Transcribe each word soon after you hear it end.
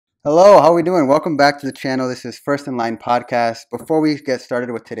Hello, how are we doing? Welcome back to the channel. This is First in Line Podcast. Before we get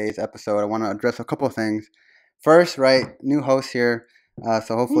started with today's episode, I want to address a couple of things. First, right, new host here,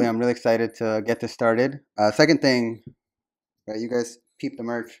 so hopefully I'm really excited to get this started. Second thing, right, you guys peep the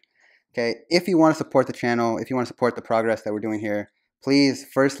merch. Okay, if you want to support the channel, if you want to support the progress that we're doing here, please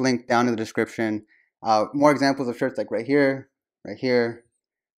first link down in the description. More examples of shirts like right here,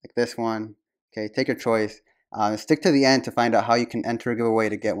 like this one. Okay, take your choice. Stick to the end to find out how you can enter a giveaway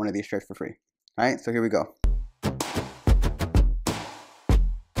to get one of these shirts for free. All right, so here we go.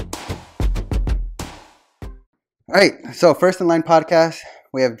 All right, so First in Line Podcast,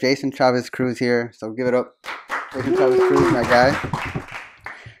 we have Jason Chavez-Cruz here. So give it up, Jason Chavez-Cruz, my guy.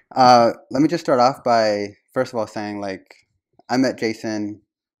 Let me just start off by, first of all, saying, like, I met Jason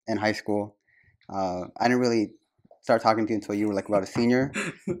in high school. I didn't really start talking to you until you were like about a senior,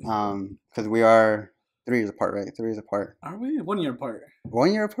 because we are 3 years apart, right? 3 years apart. Are we 1 year apart?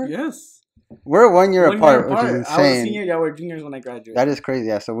 1 year apart? Yes. We're 1 year apart, which is insane. I was a senior, y'all were juniors when I graduated. That is crazy,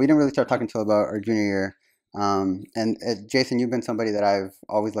 yeah. So we didn't really start talking until about our junior year. Jason, you've been somebody that I've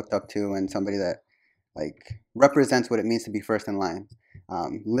always looked up to, and somebody that like represents what it means to be first in line,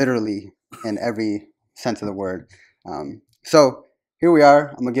 literally in every sense of the word. So here we are.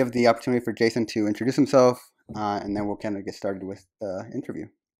 I'm gonna give the opportunity for Jason to introduce himself, and then we'll kind of get started with the interview.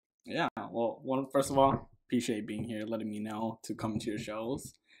 Yeah. Well, first of all, appreciate being here, letting me know to come to your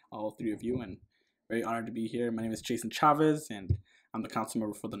shows, all three of you, and very honored to be here. My name is Jason Chavez, and I'm the council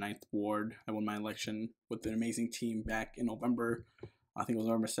member for the 9th Ward. I won my election with an amazing team back in November. I think it was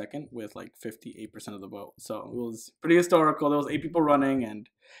November 2nd with like 58% of the vote. So it was pretty historical. There was 8 people running, and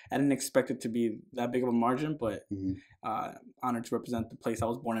I didn't expect it to be that big of a margin, but honored to represent the place I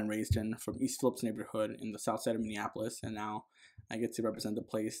was born and raised in, from East Phillips neighborhood in the south side of Minneapolis. And now I get to represent the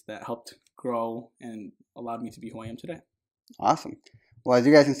place that helped grow and allowed me to be who I am today. Awesome. Well, as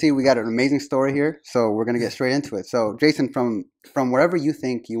you guys can see, we got an amazing story here, so we're going to get straight into it. So, Jason, from wherever you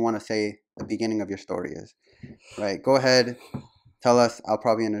think you want to say the beginning of your story is, right, go ahead, tell us. I'll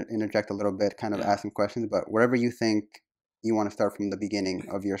probably interject a little bit, kind of ask some questions, but wherever you think you want to start from the beginning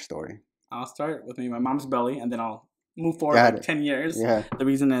of your story. I'll start with my mom's belly, and then I'll move forward like 10 years. Yeah. The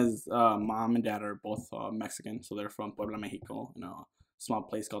reason is mom and dad are both Mexican, so they're from Puebla, Mexico, small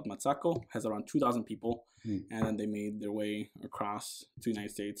place called Matzaco, has around 2,000 people, and then they made their way across to the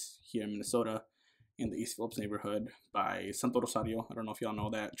United States here in Minnesota in the East Phillips neighborhood by Santo Rosario. I don't know if y'all know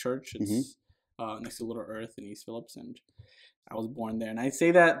that church. It's next to Little Earth in East Phillips, and I was born there. And I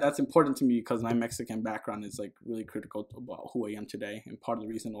say that's important to me because my Mexican background is like really critical about who I am today, and part of the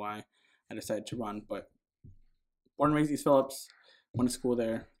reason why I decided to run. But born and raised East Phillips, went to school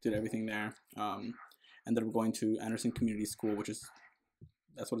there, did everything there, ended up going to Anderson Community School, which is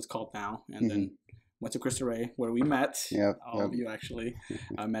that's what it's called now, and then went to Cristo Rey, where we met. All of you actually.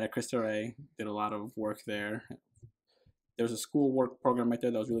 I met at Cristo Rey, did a lot of work there. There's a school work program right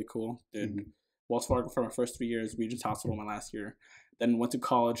there that was really cool. Did Wells Fargo for my first 3 years, Regents Hospital my last year. Then went to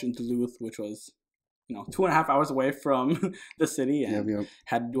college in Duluth, which was 2.5 hours away from the city, and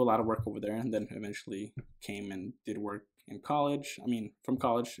had to do a lot of work over there. And then eventually came and did work in college. From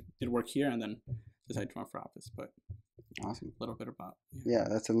college, did work here, and then decided to run for office. But awesome. A little bit about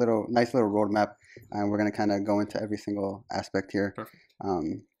that's a nice little roadmap, and we're gonna kind of go into every single aspect here.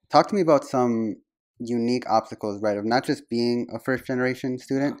 Perfect. Talk to me about some unique obstacles, right, of not just being a first generation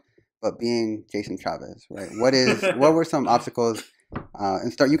student, but being Jason Chavez, right? What were some obstacles?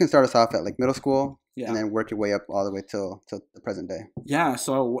 You can start us off at like middle school, and then work your way up all the way till the present day. Yeah.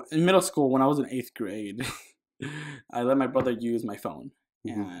 So in middle school, when I was in 8th grade, I let my brother use my phone.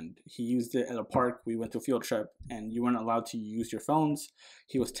 And he used it at a park. We went to a field trip, and you weren't allowed to use your phones.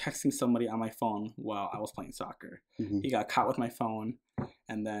 He was texting somebody on my phone while I was playing soccer. He got caught with my phone,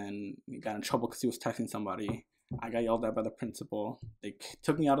 and then he got in trouble because he was texting somebody. I got yelled at by the principal. They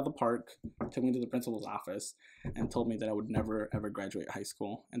took me out of the park, took me to the principal's office, and told me that I would never, ever graduate high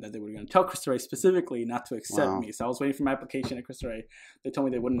school, and that they were going to tell Cristo Rey specifically not to accept me. So I was waiting for my application at Cristo Rey. They told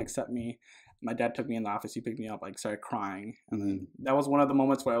me they wouldn't accept me. My dad took me in the office. He picked me up, started crying. And then that was one of the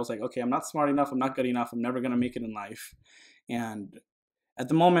moments where I was like, okay, I'm not smart enough. I'm not good enough. I'm never going to make it in life. And at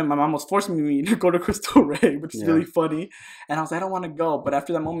the moment, my mom was forcing me to go to Cristo Rey, which is really funny. And I was like, I don't want to go. But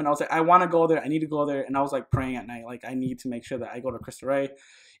after that moment, I was like, I want to go there. I need to go there. And I was like praying at night, like I need to make sure that I go to Cristo Rey,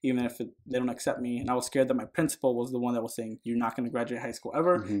 even if they don't accept me. And I was scared that my principal was the one that was saying, you're not going to graduate high school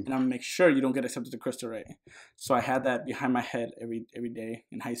ever. And I'm going to make sure you don't get accepted to Cristo Rey. So I had that behind my head every day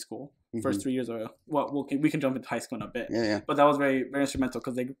in high school. First 3 years of we can jump into high school in a bit. But that was very, very instrumental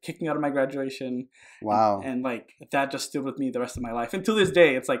because they kicked me out of my graduation. Wow. And that just stood with me the rest of my life. And to this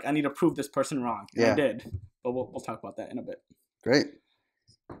day, it's like I need to prove this person wrong. And I did. But we'll talk about that in a bit. Great.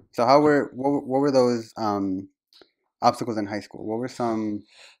 So what were those obstacles in high school? What were some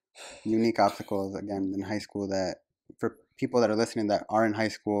unique obstacles again in high school that for people that are listening that are in high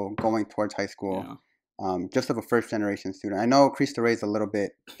school, going towards high school, just of a first generation student? I know Cristo Rey is a little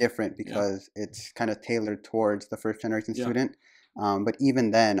bit different because it's kind of tailored towards the first generation student. But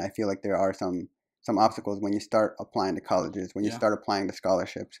even then, I feel like there are some obstacles when you start applying to colleges, when you start applying to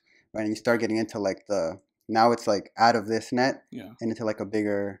scholarships, right? And you start getting into like now it's like out of this net and into like a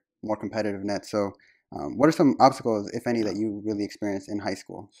bigger, more competitive net. So what are some obstacles, if any, that you really experienced in high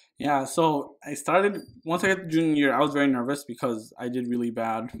school? Yeah, so once I got to junior year, I was very nervous because I did really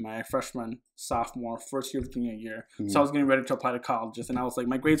bad my freshman, sophomore, first year of junior year. So I was getting ready to apply to colleges, and I was like,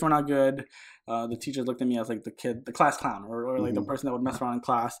 my grades were not good. The teachers looked at me as like the class clown, or like the person that would mess around in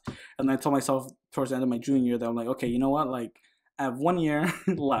class. And then I told myself towards the end of my junior year that I'm like, okay, you know what, like, I have 1 year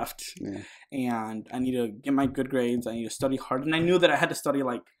left, and I need to get my good grades. I need to study hard, and I knew that I had to study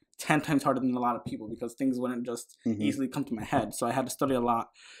like 10 times harder than a lot of people because things wouldn't just easily come to my head. So I had to study a lot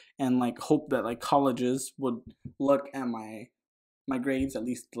and like hope that like colleges would look at my grades at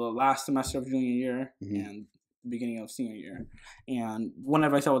least the last semester of junior year and the beginning of senior year. And one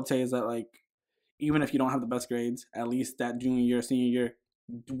advice I would say is that like even if you don't have the best grades, at least that junior year, senior year,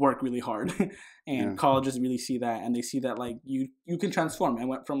 work really hard. And colleges really see that, and they see that like you can transform. I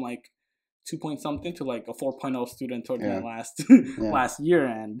went from like 2 point something to like a 4.0 student towards my last year,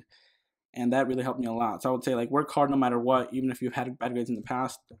 and that really helped me a lot. So I would say like work hard no matter what, even if you've had bad grades in the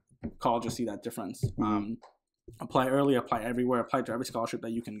past. Colleges see that difference. Apply early, apply everywhere, apply to every scholarship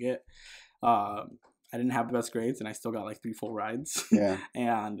that you can get. I didn't have the best grades, and I still got like 3 full rides.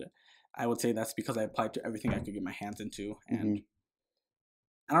 And I would say that's because I applied to everything I could get my hands into. And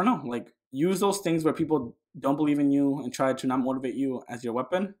I don't know, like use those things where people don't believe in you and try to not motivate you as your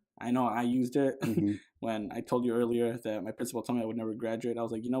weapon. I know I used it when I told you earlier that my principal told me I would never graduate. I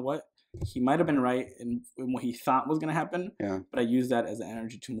was like, you know what? He might have been right in what he thought was going to happen, but I used that as an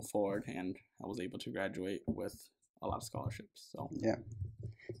energy to move forward, and I was able to graduate with a lot of scholarships. So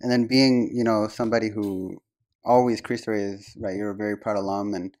and then being, somebody who always Cristo Rey is, right, you're a very proud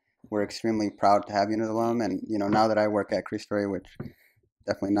alum, and we're extremely proud to have you as an alum. And, now that I work at Cristo Rey, which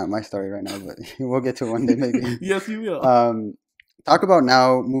definitely not my story right now, but we'll get to it one day maybe. Yes, you will. Talk about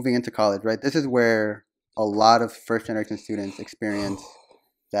now moving into college, right? This is where a lot of first generation students experience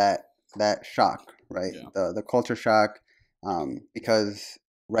that shock, right? The culture shock, because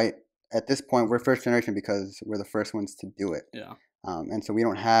right at this point we're first generation because we're the first ones to do it. And so we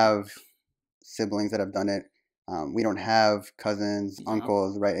don't have siblings that have done it. We don't have cousins,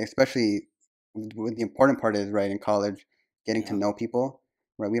 uncles, right? Especially with the important part is, right, in college, getting to know people,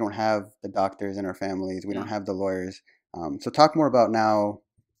 right? We don't have the doctors in our families. We don't have the lawyers. So talk more about now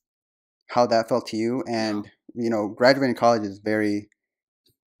how that felt to you. And, graduating college is very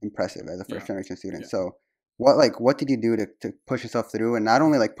impressive as a first generation student. So what did you do to push yourself through, and not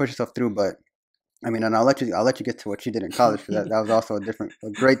only like push yourself through, but I mean, and I'll let you get to what you did in college, because that was also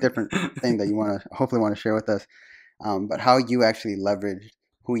a great different thing that you hopefully want to share with us. But how you actually leveraged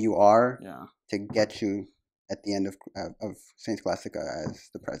who you are to get you at the end of St. Scholastica as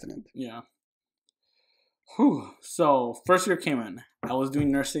the president. So first year came in, I was doing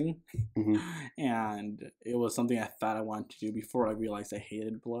nursing, and it was something I thought I wanted to do before I realized I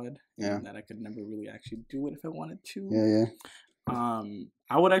hated blood, and that I could never really actually do it if I wanted to.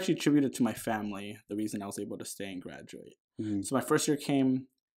 I would actually attribute it to my family, the reason I was able to stay and graduate. So my first year came,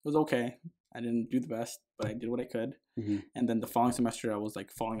 it was okay. I didn't do the best, but I did what I could. And then the following semester, I was like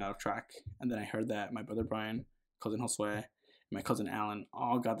falling out of track. And then I heard that my brother Brian, cousin Josue, my cousin Alan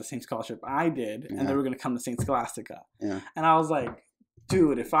all got the same scholarship I did, and they were going to come to St. Scholastica. And I was like,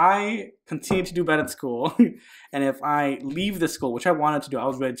 dude, if I continue to do bad at school, and if I leave the school, which I wanted to do, I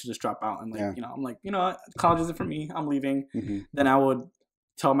was ready to just drop out. And like, I'm like, college isn't for me. I'm leaving. Then I would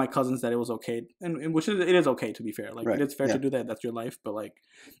tell my cousins that it was okay, and which it is okay, to be fair. Like, it is fair to do that. That's your life. But like,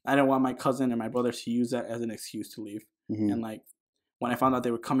 I didn't want my cousin and my brothers to use that as an excuse to leave. And like, when I found out they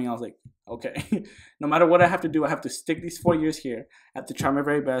were coming, I was like, okay, no matter what I have to do, I have to stick these 4 years here. I have to try my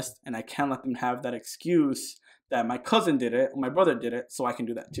very best, and I can't let them have that excuse that my cousin did it, or my brother did it, so I can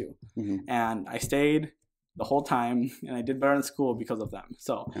do that too. And I stayed the whole time, and I did better in school because of them.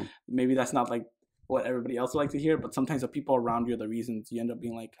 So maybe that's not like what everybody else would like to hear, but sometimes the people around you are the reasons you end up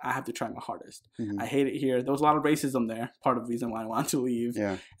being like, I have to try my hardest. I hate it here. There was a lot of racism there, part of the reason why I wanted to leave.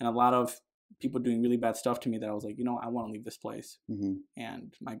 And a lot of people doing really bad stuff to me that I was like, I want to leave this place.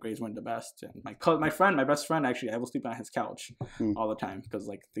 And my grades weren't the best. And my best friend, actually, I was sleeping on his couch all the time because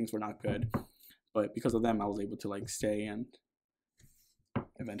like things were not good. But because of them, I was able to like stay and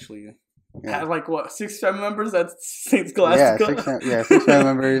eventually had like what 6 family members at St. Scholastica. Yeah, 6 family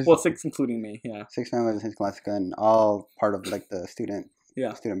members. Well, 6 including me. Yeah, 6 family members at St. Scholastica, and all part of like the student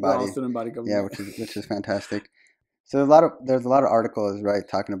body. Student body government. Yeah, which is fantastic. So there's a lot of articles, right,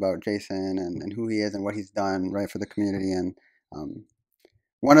 talking about Jason and who he is and what he's done, right, for the community. And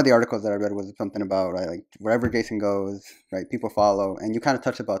one of the articles that I read was something about, right, like wherever Jason goes, right, people follow. And you kind of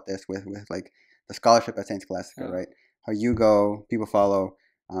touched about this with like the scholarship at St. Scholastica, right? How you go, people follow.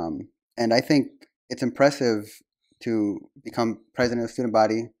 And I think it's impressive to become president of the student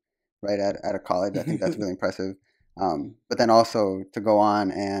body, right, at a college. I think that's really impressive. But then also to go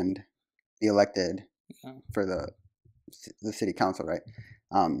on and be elected for the city council, right?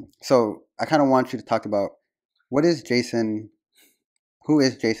 So I kind of want you to talk about who is Jason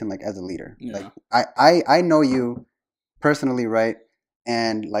like as a leader? Yeah. Like I know you personally, right?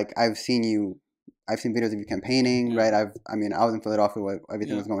 And like I've seen videos of you campaigning, right? I was in Philadelphia when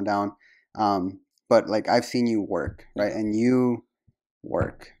everything was going down. But like I've seen you work, right? And you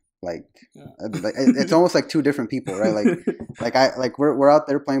work like it's almost like two different people, right? Like we're out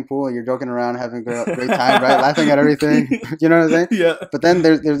there playing pool, you're joking around, having a great time, right? Laughing at everything. You know what I'm saying? Yeah. But then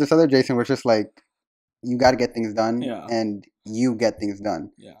there's this other Jason where it's just like you got to get things done, and you get things done,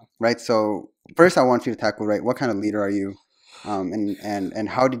 right? So first, I want you to tackle, right, what kind of leader are you, and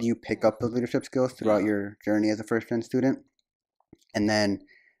how did you pick up those leadership skills throughout your journey as a FirstGen student? And then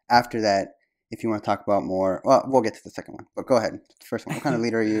after that, if you want to talk about more, well, we'll get to the second one, but go ahead. First one, what kind of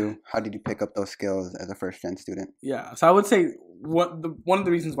leader are you? How did you pick up those skills as a FirstGen student? Yeah, so I would say one of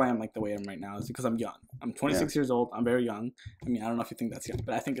the reasons why I'm like the way I am right now is because I'm young. I'm 26 years old. I'm very young. I mean, I don't know if you think that's young,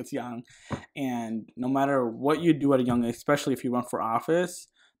 but I think it's young. And no matter what you do at a young age, especially if you run for office,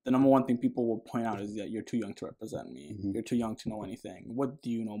 the number one thing people will point out is that you're too young to represent me. Mm-hmm. You're too young to know anything. What do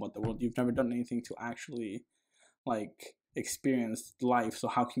you know about the world? You've never done anything to actually like experience life, so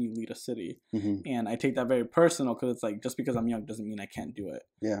how can you lead a city? Mm-hmm. And I take that very personal because it's like just because I'm young doesn't mean I can't do it.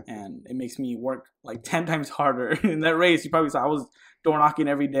 Yeah. And it makes me work like 10 times harder. In that race, you probably saw I was door knocking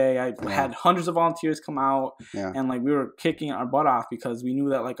every day. I had hundreds of volunteers come out, and like we were kicking our butt off because we knew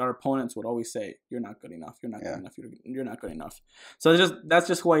that like our opponents would always say, "You're not good enough. You're not good enough. You're not good enough." So that's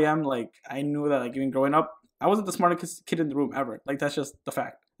just who I am. Like I knew that like even growing up, I wasn't the smartest kid in the room ever. Like that's just the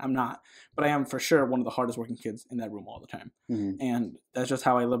fact. I'm not. But I am for sure one of the hardest working kids in that room all the time. Mm-hmm. And that's just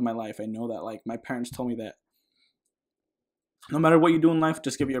how I live my life. I know that like my parents told me that no matter what you do in life,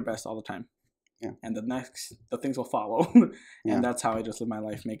 just give it your best all the time. Yeah. And the things will follow. And that's how I just live my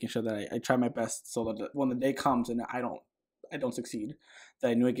life, making sure that I try my best so that when the day comes and I don't succeed, that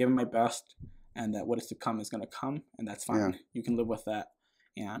I knew I gave it my best and that what is to come is going to come, and that's fine. Yeah. You can live with that.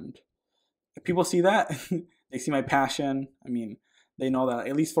 And if people see that, they see my passion. I mean, they know that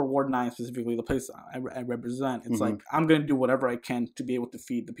at least for Ward 9 specifically, the place I represent, it's like I'm going to do whatever I can to be able to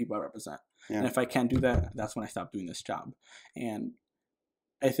feed the people I represent. Yeah. And if I can't do that, that's when I stop doing this job. And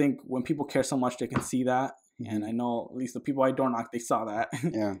I think when people care so much, they can see that. And I know at least the people I door knock, they saw that.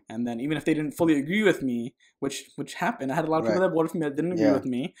 Yeah. And then even if they didn't fully agree with me, which happened, I had a lot of people that voted for me that didn't agree with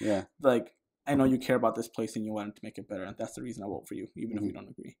me. Yeah. Like, I know you care about this place and you wanted to make it better. And that's the reason I vote for you, even if we don't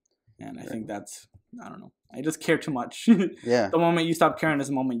agree. And I think that's, I don't know. I just care too much. Yeah. The moment you stop caring is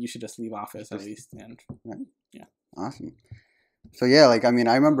the moment you should just leave office at least. And yeah. Awesome. So yeah, like I mean,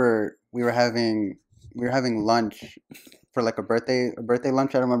 I remember we were having lunch for like a birthday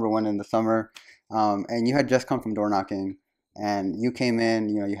lunch. I don't remember when in the summer. And you had just come from door knocking, and you came in.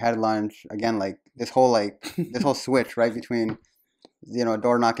 You know, you had lunch again. Like this whole switch right between, you know, a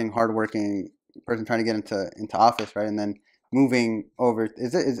door knocking, hardworking person trying to get into office, right, and then moving over.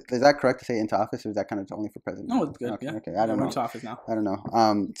 Is that correct to say into office, or is that kind of only for president? No, it's good. Okay, yeah. Okay, I don't know. Into office now. I don't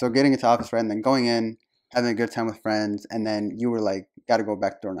know. So getting into office, right, and then going in, having a good time with friends, and then you were like, got to go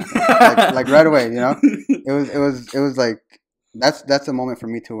back door knocking, like right away. You know, it was like that's a moment for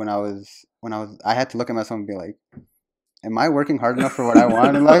me too when I had to look at myself and be like, am I working hard enough for what I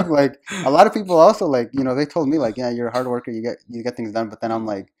want in life? Like a lot of people also like, you know, they told me like, yeah, you're a hard worker, you get things done, but then I'm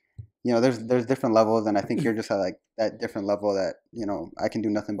like, you know, there's different levels, and I think you're just at like that different level that, you know, I can do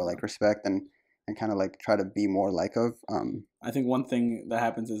nothing but like respect and kind of like try to be more like of. I think one thing that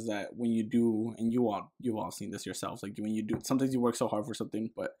happens is that when you do, and you've all seen this yourselves, like when you do, sometimes you work so hard for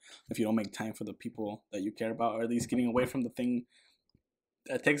something, but if you don't make time for the people that you care about, or at least getting away from the thing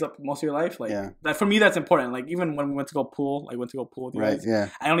that takes up most of your life, like that for me, that's important. Like even when we went to go pool with you guys,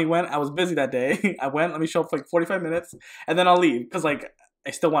 I was busy that day. I went, let me show up for like 45 minutes and then I'll leave, because like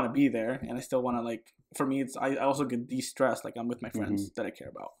I still want to be there, and I still want to, like, for me, it's I also get de-stressed, like I'm with my friends that I care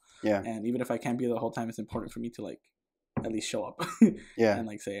about. Yeah. And even if I can't be there the whole time, it's important for me to like at least show up. And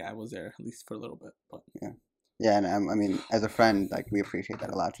like say I was there at least for a little bit. But Yeah, and I mean, as a friend, like we appreciate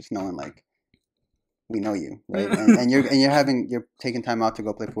that a lot. Just knowing like we know you, right? And you're taking time out to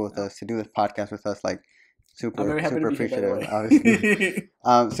go play pool with us, to do this podcast with us, like super appreciative, obviously.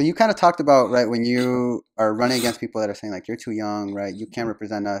 So you kind of talked about, right, when you are running against people that are saying like you're too young, right? You can't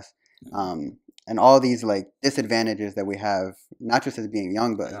represent us, and all these like disadvantages that we have, not just as being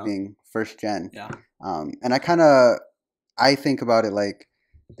young, but as being first gen. Yeah. And I think about it like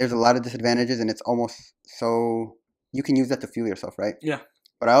there's a lot of disadvantages, and it's almost so you can use that to fuel yourself, right? Yeah.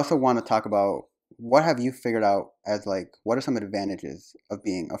 But I also want to talk about what have you figured out as like what are some advantages of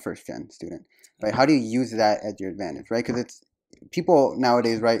being a first gen student, right? How do you use that as your advantage, right? Because it's people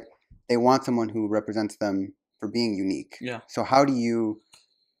nowadays, right? They want someone who represents them for being unique. Yeah. So how do you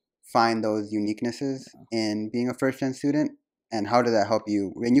find those uniquenesses in being a first gen student, and how did that help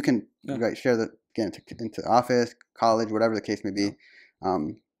you? And you can right share that again into office, college, whatever the case may be.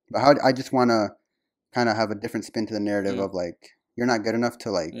 But how I just want to kind of have a different spin to the narrative of like you're not good enough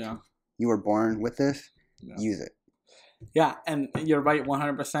to like you were born with this, use it. Yeah, and you're right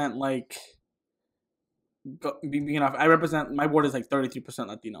 100%. Like being enough, I represent my ward is like 33%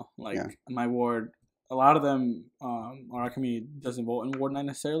 Latino. Like my ward, a lot of them, our community doesn't vote in Ward 9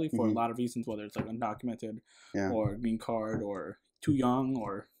 necessarily for a lot of reasons, whether it's like undocumented or green card or too young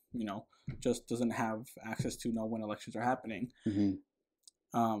or, you know, just doesn't have access to know when elections are happening.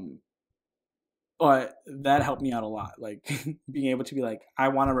 But that helped me out a lot. Like being able to be like, I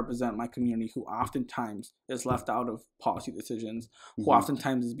want to represent my community who oftentimes is left out of policy decisions, who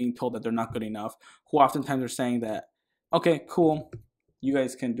oftentimes is being told that they're not good enough, who oftentimes are saying that, okay, cool, you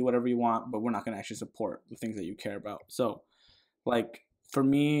guys can do whatever you want, but we're not going to actually support the things that you care about. So, like, for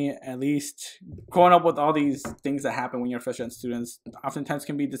me, at least, growing up with all these things that happen when you're first gen students, oftentimes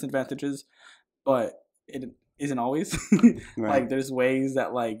can be disadvantages, but it isn't always. Like, there's ways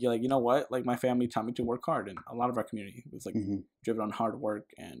that, like, you're like, you know what? Like, my family taught me to work hard, and a lot of our community was, like, driven on hard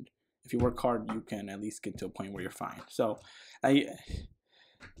work, and if you work hard, you can at least get to a point where you're fine. So,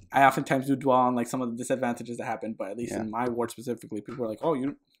 I oftentimes do dwell on like some of the disadvantages that happen, but at least in my ward specifically, people are like, "Oh,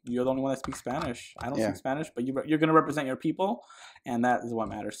 you're the only one that speaks Spanish. I don't speak Spanish, but you're going to represent your people, and that is what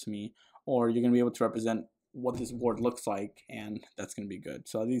matters to me. Or you're going to be able to represent what this ward looks like, and that's going to be good."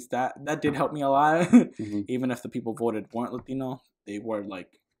 So at least that did help me a lot. Even if the people voted weren't Latino, they were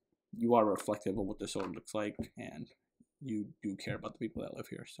like, "You are reflective of what this ward looks like, and you do care about the people that live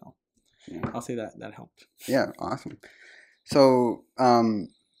here." So I'll say that helped. Yeah, awesome. So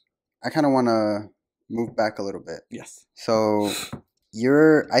I kind of want to move back a little bit. Yes. So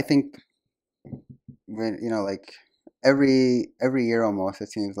I think, when you know, like every year almost, it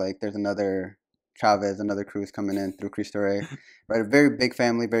seems like there's another Chavez, another Cruz coming in through Cristo Rey, right? A very big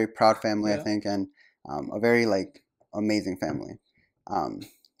family, very proud family, I think, and a very like amazing family.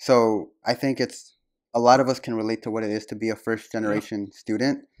 So I think it's a lot of us can relate to what it is to be a first generation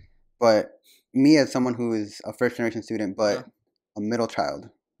student, but me as someone who is a first generation student, but a middle child.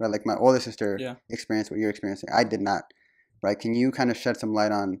 Right, like my older sister experienced what you're experiencing. I did not. Right? Can you kind of shed some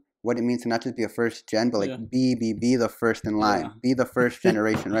light on what it means to not just be a first gen, but like be the first in line, be the first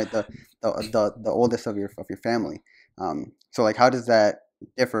generation, right? The oldest of your family. So like, how does that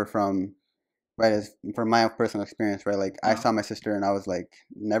differ from, right? As from my personal experience, right? Like I saw my sister and I was like,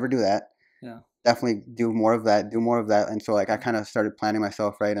 never do that. Yeah. Definitely do more of that. And so like I kind of started planning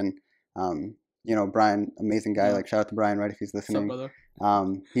myself, right? And you know, Brian, amazing guy. Like shout out to Brian, right? If he's listening. What's up,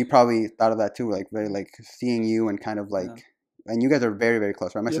 brother? He probably thought of that too, like very like seeing you and kind of like, and you guys are very, very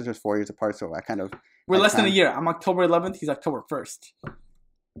close, right? My sister's 4 years apart, so I kind of we're less than a year. I'm October 11th. He's October 1st.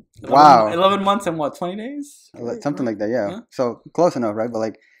 Wow, 11 months and what, 20 days? Something like that, yeah. So close enough, right? But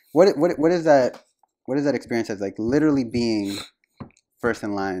like, what is that? What is that experience as like literally being first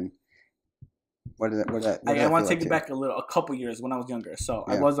in line? What is that? I want to take it back a couple years when I was younger. So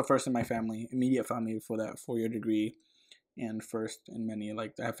I was the first in my family, immediate family, for that 4-year degree. And first in many,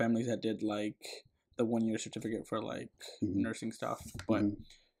 like I have families that did like the 1-year certificate for like nursing stuff. But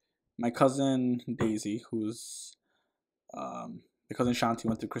my cousin Daisy, who's my cousin Shanti,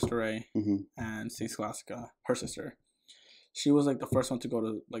 went to Cristo Rey and St. Scholastica, her sister. She was like the first one to go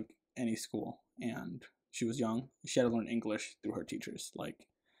to like any school, and she was young. She had to learn English through her teachers. Like,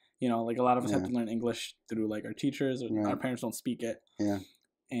 you know, like a lot of us have to learn English through like our teachers, or our parents don't speak it. Yeah.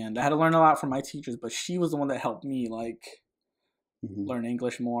 And I had to learn a lot from my teachers, but she was the one that helped me like learn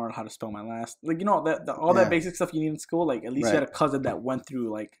English more, how to spell my last, like, you know, all that basic stuff you need in school. Like at least you had a cousin that went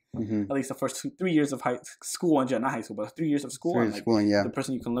through like at least the first 3 years of high school, and not high school, but 3 years of school, and like the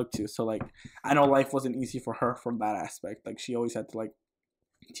person you can look to. So like I know life wasn't easy for her from that aspect. Like she always had to like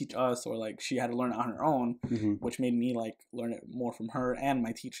teach us, or like she had to learn it on her own, which made me like learn it more from her and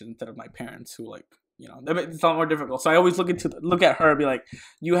my teachers instead of my parents, who like, you know, that makes it sound more difficult. So I always look at her and be like,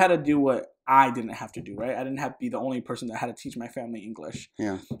 you had to do what I didn't have to do, right? I didn't have to be the only person that had to teach my family English.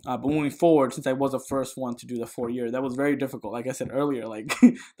 Yeah. But moving forward, since I was the first one to do the 4-year, that was very difficult. Like I said earlier, like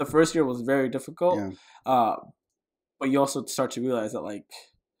the first year was very difficult. Yeah. But you also start to realize that like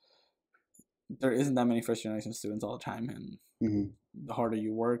there isn't that many first generation students all the time, and the harder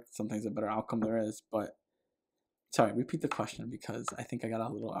you work, sometimes the better outcome there is. But sorry, repeat the question because I think I got a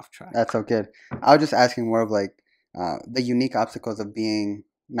little off track. That's so good. I was just asking more of like the unique obstacles of being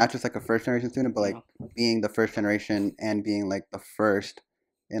not just like a first generation student, but like being the first generation and being like the first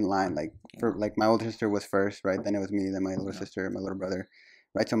in line. Like for like my older sister was first, right? Then it was me, then my little sister, my little brother.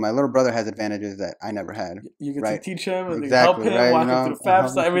 Right, so my little brother has advantages that I never had. You get right? to teach him, and exactly, help him, right? walk him through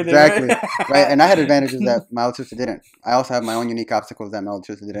FAFSA, everything. Exactly, right? And I had advantages that my older sister didn't. I also have my own unique obstacles that my older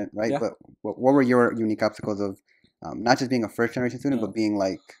sister didn't, right? Yeah. But what were your unique obstacles of not just being a first generation student, but being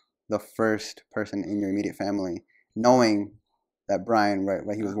like the first person in your immediate family, knowing that Brian, right,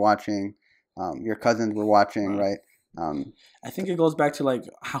 he was watching, your cousins were watching, right? I think it goes back to like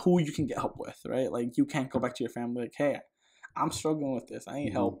who you can get help with, right? Like you can't go back to your family like, hey, I'm struggling with this. I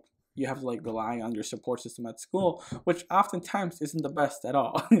need help. You have to like rely on your support system at school, which oftentimes isn't the best at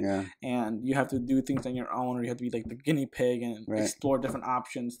all. Yeah. And you have to do things on your own, or you have to be like the guinea pig and explore different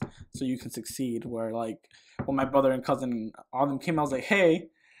options so you can succeed. Where like when my brother and cousin, all of them came, I was like, hey,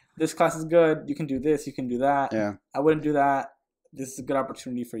 this class is good. You can do this. You can do that. Yeah. I wouldn't do that. This is a good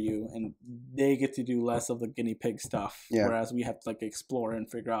opportunity for you. And they get to do less of the guinea pig stuff. Yeah. Whereas we have to like explore and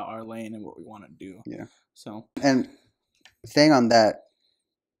figure out our lane and what we want to do. Yeah. So. And staying on that,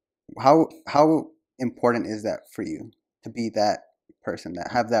 how important is that for you to be that person,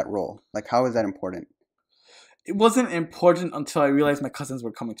 that have that role? Like, how is that important? It wasn't important until I realized my cousins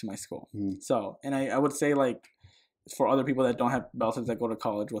were coming to my school. So, and I would say like for other people that don't have relatives that go to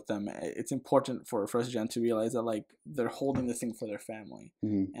college with them, it's important for first gen to realize that like they're holding this thing for their family,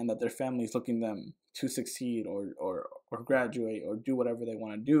 and that their family is looking them to succeed or graduate or do whatever they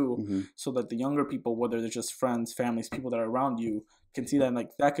want to do, so that the younger people, whether they're just friends, families, people that are around you, can see that and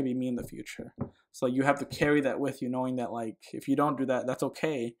like that could be me in the future. So you have to carry that with you, knowing that like if you don't do that, that's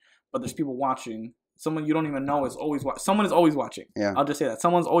okay, but there's people watching. Someone you don't even know is always watching. Someone is always watching. Yeah. I'll just say that.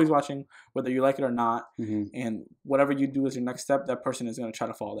 Someone's always watching, whether you like it or not. And whatever you do as your next step, that person is going to try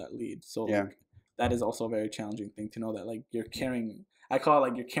to follow that lead. So like, that is also a very challenging thing to know that like you're carrying, I call it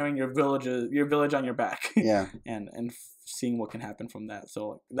like you're carrying your village on your back. Yeah. and seeing what can happen from that. So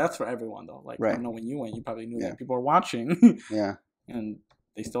like, that's for everyone though. Like I know when you went, you probably knew that people are watching. Yeah. And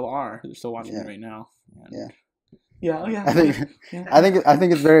they still are. They're still watching right now. And yeah. I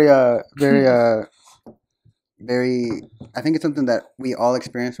think it's very I think it's something that we all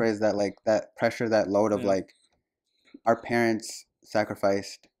experience, right? Is that like that pressure, that load of like our parents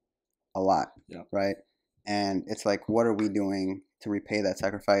sacrificed a lot, right? And it's like, what are we doing to repay that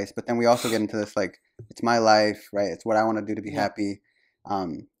sacrifice? But then we also get into this like, it's my life, right? It's what I want to do to be happy.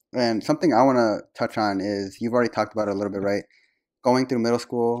 And something I want to touch on is, you've already talked about it a little bit, right? Going through middle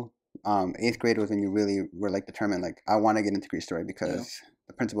school, 8th grade was when you really were like determined, like I want to get into Greek story because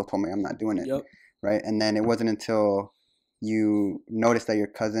the principal told me I'm not doing it. Right. And then it wasn't until you noticed that your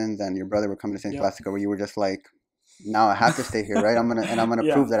cousins and your brother were coming to St. Scholastica where you were just like, now I have to stay here, right? I'm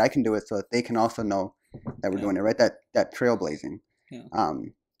gonna prove that I can do it so that they can also know that we're doing it, right? That trailblazing.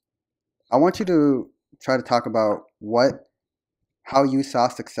 I want you to try to talk about how you saw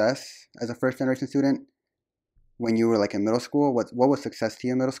success as a first generation student when you were like in middle school. What was success to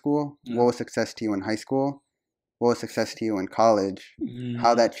you in middle school? What was success to you in high school? What was success to you in college?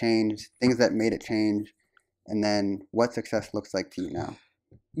 How that changed, things that made it change, and then what success looks like to you now.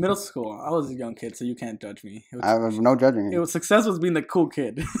 Middle school, I was a young kid, so you can't judge me. I have no judging. Success was being the cool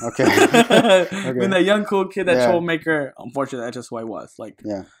kid. Okay. Being that young cool kid, that troublemaker. Unfortunately, that's just who I was. Like,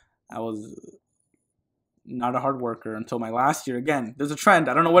 I was not a hard worker until my last year. Again, there's a trend.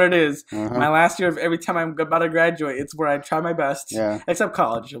 I don't know what it is. My last year of every time I'm about to graduate, it's where I try my best. Except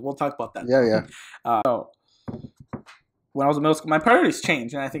college. We'll talk about that. So when I was in middle school, my priorities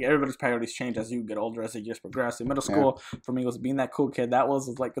changed, and I think everybody's priorities change as you get older, as the years progress. In middle school, for me, it was being that cool kid. That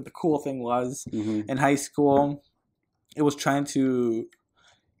was like what the cool thing was. In high school, it was trying to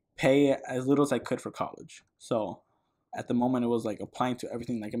pay as little as I could for college. So at the moment, it was like applying to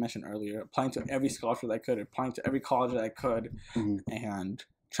everything, like I mentioned earlier, applying to every scholarship that I could, applying to every college that I could, and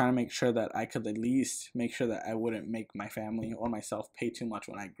trying to make sure that I could at least make sure that I wouldn't make my family or myself pay too much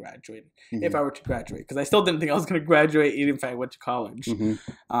when I graduated, if I were to graduate. Because I still didn't think I was going to graduate even if I went to college.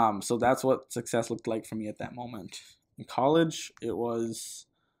 So that's what success looked like for me at that moment. In college, it was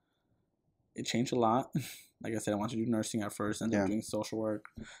it changed a lot. Like I said, I wanted to do nursing at first, ended up doing social work.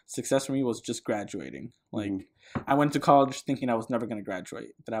 Success for me was just graduating. Like, I went to college thinking I was never going to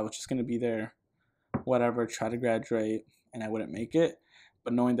graduate, that I was just going to be there, whatever, try to graduate, and I wouldn't make it.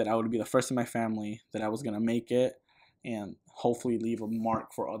 But knowing that I would be the first in my family, that I was going to make it, and hopefully leave a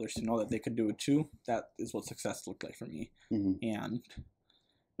mark for others to know that they could do it too, that is what success looked like for me. And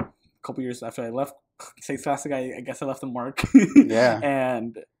a couple years after I left St. Classic, I guess I left a mark.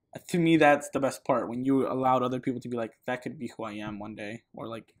 And to me, that's the best part, when you allowed other people to be like, that could be who I am one day, or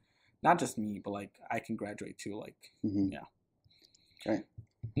like, not just me, but like, I can graduate too. Like, Right.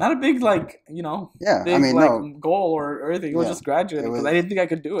 Not a big, like, big, goal or anything. It was just graduating, because I didn't think I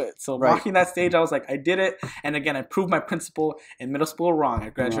could do it. So walking that stage, I was like, I did it. And again, I proved my principal in middle school wrong. I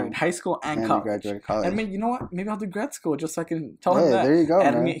graduated high school and college. Graduated college. And maybe, you know what? Maybe I'll do grad school just so I can tell him that. There you go,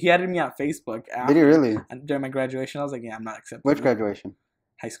 man. He added me on Facebook. Did he really? And during my graduation, I was like, I'm not accepting. Which graduation?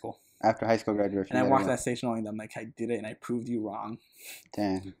 High school. After high school graduation. And I walked that stage knowing that I'm like, I did it and I proved you wrong.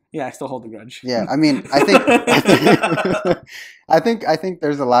 Dang. Yeah, I still hold the grudge. Yeah, I mean, I think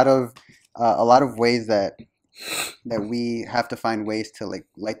there's a lot of ways that we have to find ways to like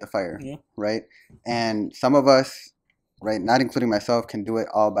light the fire, right? And some of us, right, not including myself, can do it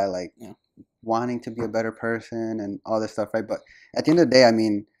all by like wanting to be a better person and all this stuff, right? But at the end of the day, I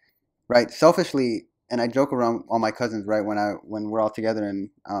mean, right, selfishly. And I joke around all my cousins, right, when we're all together, and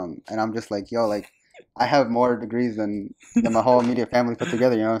I'm just like, yo, like, I have more degrees than my whole immediate family put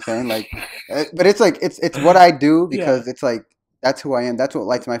together. You know what I'm saying? Like, but it's like it's what I do, because it's like that's who I am. That's what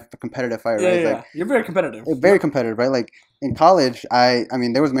lights my competitive fire, right? Yeah, like, you're very competitive. Very competitive, right? Like in college, I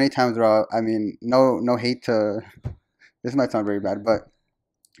mean, there was many times where no hate to, this might sound very bad, but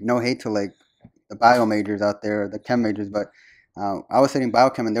no hate to like the bio majors out there, the chem majors, but. I was studying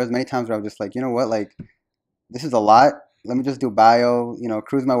biochem, and there was many times where I was just like, you know what, like, this is a lot. Let me just do bio,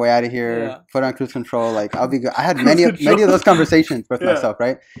 cruise my way out of here, put on cruise control. Like, I'll be good. I had many of those conversations with myself,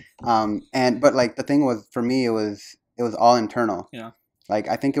 right? But like the thing was, for me, it was all internal. Yeah. Like,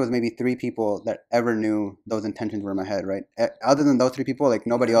 I think it was maybe 3 people that ever knew those intentions were in my head, right? Other than those 3 people, like,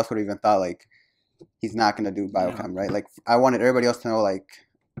 nobody else would have even thought, like, he's not going to do biochem, right? Like, I wanted everybody else to know, like,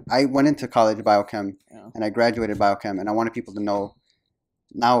 I went into college biochem, and I graduated biochem, and I wanted people to know.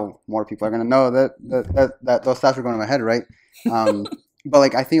 Now more people are going to know that those thoughts were going in my head, right? But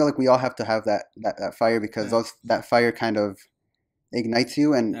like, I feel like we all have to have that fire, because that fire kind of ignites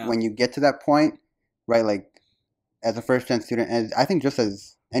you, and when you get to that point, right? Like, as a first-gen student, and I think just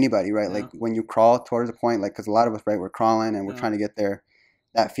as anybody, right? Like, when you crawl towards a point, like, because a lot of us, right, we're crawling and we're trying to get there.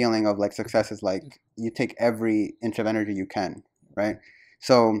 That feeling of like success is like, you take every inch of energy you can, right?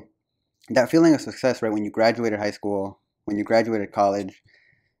 So that feeling of success, right, when you graduated high school, when you graduated college,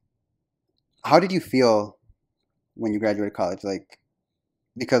 how did you feel when you graduated college? Like,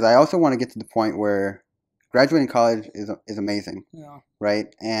 because I also want to get to the point where graduating college is amazing,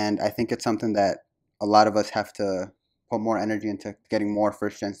 right? And I think it's something that a lot of us have to put more energy into, getting more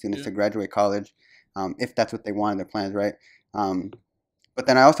first-gen students to graduate college, if that's what they want in their plans, right? But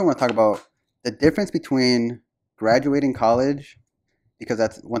then I also want to talk about the difference between graduating college, because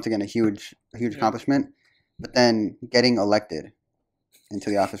that's, once again, a huge accomplishment, but then getting elected into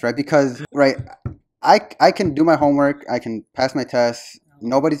the office, right? Because, right, I can do my homework, I can pass my tests,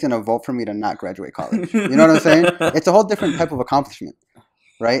 nobody's going to vote for me to not graduate college. You know what I'm saying? It's a whole different type of accomplishment,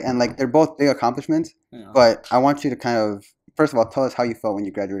 right? And, like, they're both big accomplishments, but I want you to kind of, first of all, tell us how you felt when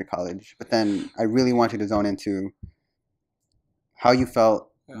you graduated college, but then I really want you to zone into how you felt,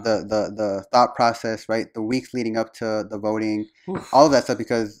 the thought process, right? The weeks leading up to the voting, all of that stuff,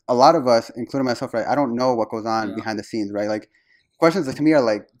 because a lot of us, including myself, right, I don't know what goes on behind the scenes, right? Like, questions to me are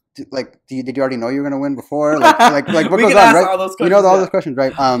like, did you already know you were going to win before? Like what goes on, right? All those questions,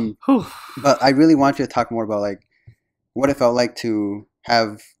 right? But I really want you to talk more about like what it felt like to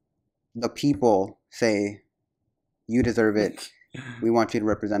have the people say, you deserve it, we want you to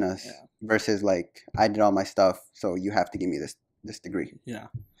represent us, versus like, I did all my stuff, so you have to give me this degree. Yeah.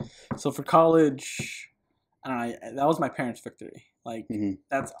 So for college, I don't know, that was my parents' victory. Like,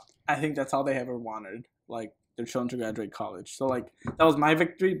 I think that's all they ever wanted, like, their children to graduate college. So like, that was my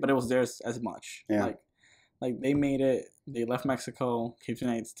victory, but it was theirs as much. Yeah. Like they made it, they left Mexico, came to the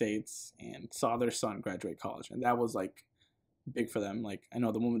United States, and saw their son graduate college, and that was like big for them. Like, I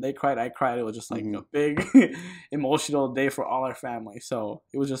know the moment they cried, I cried. It was just like a big emotional day for all our family. So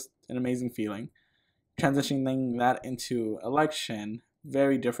it was just an amazing feeling. Transitioning that into election,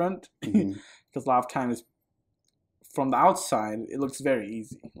 very different, because a lot of times from the outside, it looks very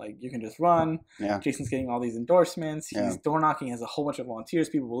easy. Like, you can just run. Yeah. Jason's getting all these endorsements. He's door knocking, has a whole bunch of volunteers.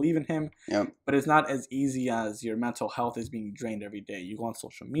 People believe in him. But it's not as easy as your mental health is being drained every day. You go on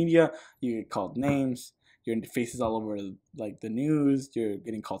social media, you get called names. Your face is all over, like, the news. You're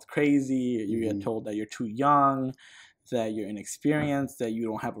getting called crazy. You get told that you're too young, that you're inexperienced, that you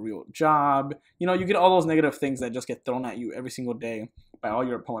don't have a real job. You know, you get all those negative things that just get thrown at you every single day by all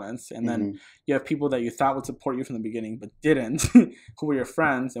your opponents. And then you have people that you thought would support you from the beginning but didn't, who were your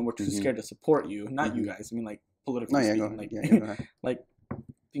friends and were too scared to support you. Not you guys. I mean, like, politically speaking. Like,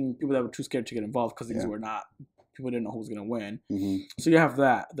 people that were too scared to get involved because these were not, people didn't know who was going to win. So you have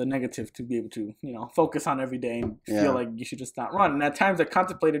that, the negative to be able to, you know, focus on every day and feel like you should just not run. And at times I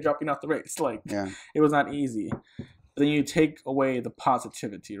contemplated dropping out the race. Like, it was not easy. But then you take away the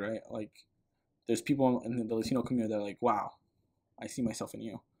positivity, right? Like, there's people in the Latino community that are like, wow, I see myself in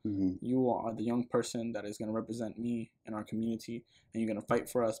you. You are the young person that is going to represent me in our community, and you're going to fight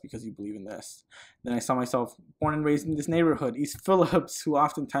for us because you believe in this. Then I saw myself born and raised in this neighborhood, East Phillips, who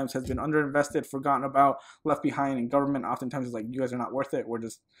oftentimes has been underinvested, forgotten about, left behind, and government oftentimes is like, you guys are not worth it. We're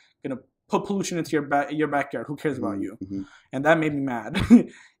just going to put pollution into your backyard. Who cares about you? And that made me mad.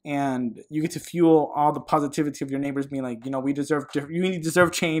 And you get to fuel all the positivity of your neighbors being like, you know, we deserve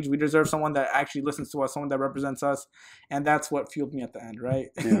change. We deserve someone that actually listens to us, someone that represents us. And that's what fueled me at the end, right?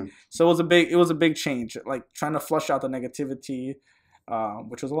 So it was a big change, like trying to flush out the negativity,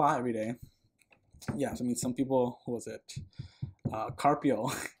 which was a lot every day. Yeah, so I mean, some people, who was it?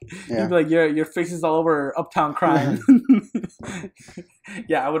 Carpio. He'd be like, your face is all over Uptown Crime.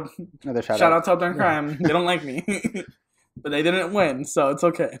 I would shout out to Uptown Crime. They don't like me. But they didn't win, so it's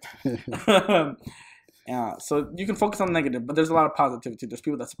okay. So you can focus on the negative, but there's a lot of positivity. There's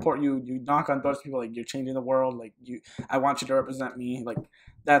people that support you. You knock on doors, people like, you're changing the world. Like, I want you to represent me. Like,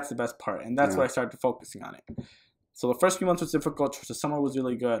 that's the best part, and that's why I started focusing on it. So the first few months was difficult. The summer was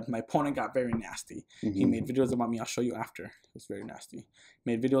really good. My opponent got very nasty. He made videos about me. I'll show you after. It was very nasty.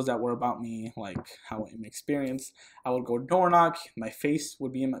 He made videos that were about me, like how in my experience, I would go door knock. My face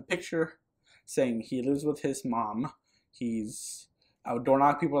would be in my picture, saying he lives with his mom. I would door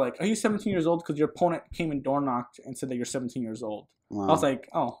knock. People were like, are you 17 years old? Because your opponent came and door knocked and said that you're 17 years old. Wow. I was like,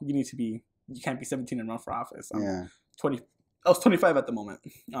 oh, you can't be 17 and run for office. I was 25 at the moment.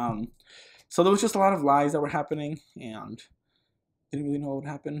 So there was just a lot of lies that were happening, and didn't really know what would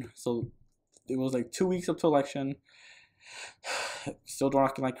happen. So it was like 2 weeks up to election. Still door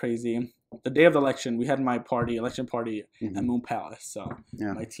knocking like crazy. The day of the election, we had my election party at Moon Palace. So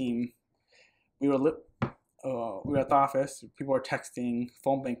my team, we were at the office. People were texting,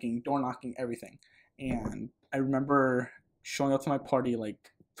 phone banking, door knocking, everything. And I remember showing up to my party like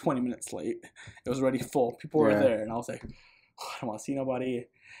 20 minutes late. It was already full. People were there, and I was like, I don't want to see nobody.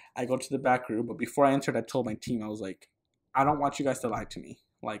 I go to the back room, but before I entered, I told my team, I was like, I don't want you guys to lie to me.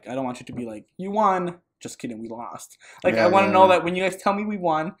 Like, I don't want you to be like, you won. Just kidding, we lost. Like, I want to know that when you guys tell me we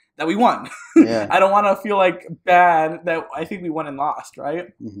won, that we won. I don't want to feel like bad that I think we won and lost, right?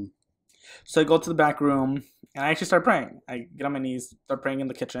 So I go to the back room, and I actually start praying. I get on my knees, start praying in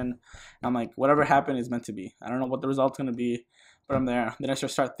the kitchen. And I'm like, whatever happened is meant to be. I don't know what the result's going to be, but I'm there. Then I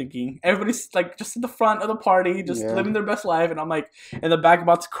start thinking, everybody's like just at the front of the party, just living their best life. And I'm like in the back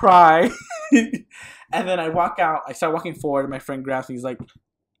about to cry. And then I walk out. I start walking forward, and my friend grabs me. He's like,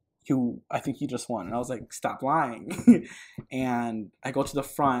 I think you just won. And I was like, stop lying. And I go to the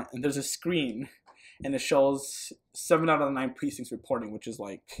front, and there's a screen, and it shows 7 out of the 9 precincts reporting, which is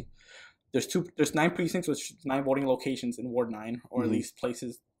like, there's 9 precincts, which is 9 voting locations in Ward 9, or at least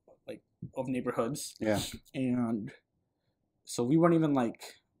places like of neighborhoods. And so we weren't even like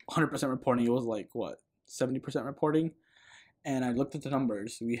 100% reporting. It was like, what, 70% reporting? And I looked at the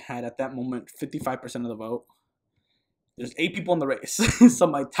numbers. We had at that moment 55% of the vote. There's 8 people in the race. So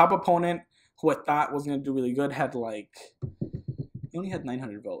my top opponent, who I thought was going to do really good, he only had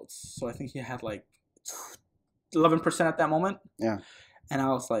 900 votes. So I think he had like 11% at that moment. And I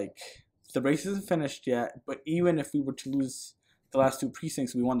was like, the race isn't finished yet, but even if we were to lose the last 2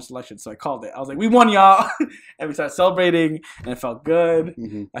 precincts, we won this election. So I called it. I was like, we won, y'all. And we started celebrating, and it felt good.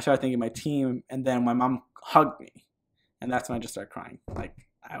 I started thanking my team, and then my mom hugged me. And that's when I just started crying. Like,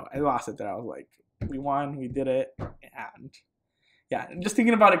 I lost it there. I was like, we won, we did it. And yeah, just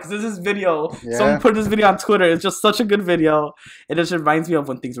thinking about it, because there's this video. Someone put this video on Twitter. It's just such a good video. It just reminds me of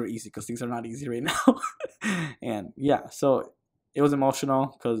when things were easy, because things are not easy right now. And yeah, so it was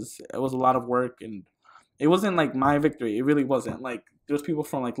emotional because it was a lot of work, and it wasn't like my victory. It really wasn't. Like, there was people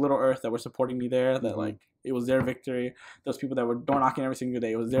from like Little Earth that were supporting me there. That like it was their victory. Those people that were door knocking every single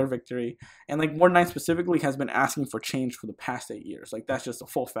day, it was their victory. And like Ward 9 specifically has been asking for change for the past 8 years. Like that's just a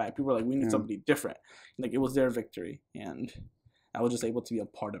full fact. People are like, we need somebody different. Like it was their victory, and I was just able to be a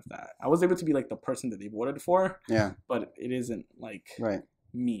part of that. I was able to be like the person that they voted for. Yeah. But it isn't like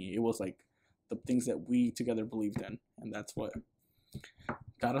me. It was like the things that we together believed in, and that's what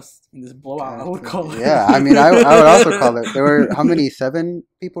got us in this blowout. I would call it. Yeah, I mean, I would also call it. There were how many? 7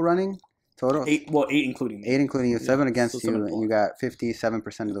 people running total? 8. Well, 8 including me. 8 including you. 7 against you, and you got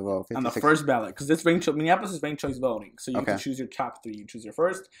 57% of the vote. 56. On the first ballot, because this Minneapolis is ranked choice voting, so you can choose your top 3. You choose your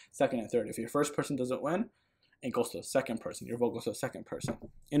first, second, and third. If your first person doesn't win, it goes to the second person. Your vote goes to the second person.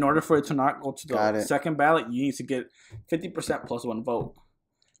 In order for it to not go to the second ballot, you need to get 50% plus 1 vote.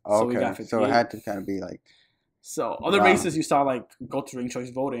 Okay, so it had to kind of be like. So other races you saw like go to ranked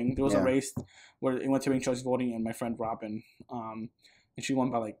choice voting. There was a race where it went to ranked choice voting, and my friend Robin, and she won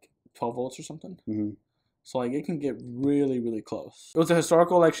by like 12 votes or something. So like it can get really, really close. It was a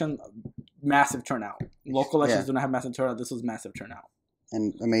historical election, massive turnout. Local elections do not have massive turnout. This was massive turnout.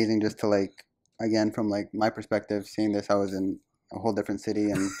 And amazing just to like, again, from like my perspective, seeing this, I was in a whole different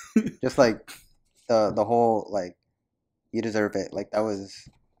city, and just like the whole like, you deserve it. Like that was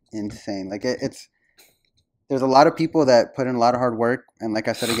insane. Like it's. There's a lot of people that put in a lot of hard work, and like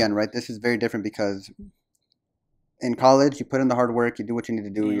I said again, right, this is very different because in college you put in the hard work, you do what you need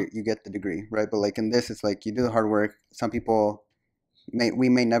to do, you get the degree, right? But like in this, it's like you do the hard work. Some people we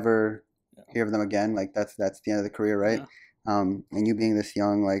may never hear of them again. Like that's the end of the career, right? And you being this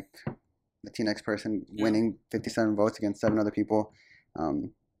young like Latinx person winning 57 votes against 7 other people,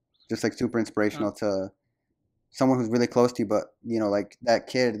 just like super inspirational to someone who's really close to you. But you know, like that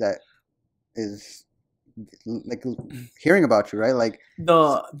kid that is like hearing about you, right? Like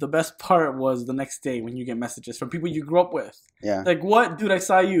the best part was the next day when you get messages from people you grew up with. Yeah. Like, what, dude? I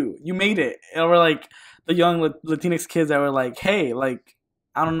saw you. You made it. And we're like the young Latinx kids that were like, hey, like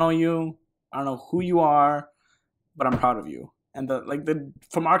I don't know you. I don't know who you are, but I'm proud of you. And the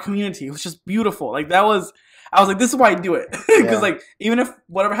from our community, it was just beautiful. Like I was like, this is why I do it. Because like even if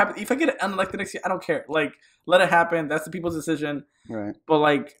whatever happens, if I get unelected next year, I don't care. Like let it happen. That's the people's decision. Right. But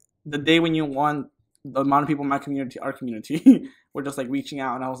like the day when you won. The amount of people in my community, our community, were just like reaching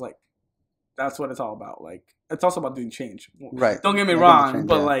out, and I was like, "That's what it's all about." Like, it's also about doing change. Right. Don't get me wrong,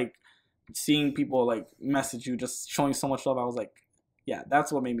 but like seeing people like message you, just showing so much love, I was like, "Yeah,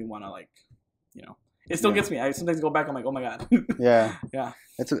 that's what made me want to like, you know." It still gets me. I sometimes go back. I'm like, "Oh my god." Yeah.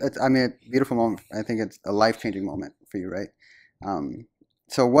 It's I mean, a beautiful moment. I think it's a life-changing moment for you, right?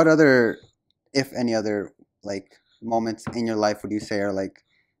 So, what other, if any other, like moments in your life would you say are like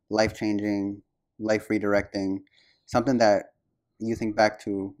life-changing? Life redirecting, something that you think back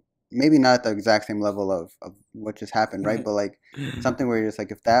to, maybe not at the exact same level of what just happened, right? But like something where you're just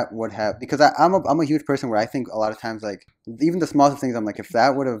like, if that would have, because I'm a huge person where I think a lot of times like even the smallest things, I'm like, if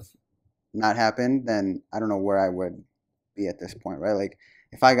that would have not happened, then I don't know where I would be at this point, right? Like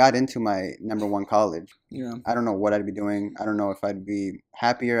if I got into my #1 college, I don't know what I'd be doing. I don't know if I'd be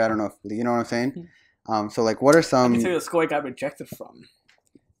happier. I don't know if, you know what I'm saying? So like, what are some? I can tell you the school I got rejected from.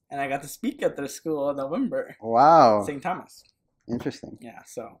 And I got to speak at their school in November. Wow. St. Thomas. Interesting. Yeah,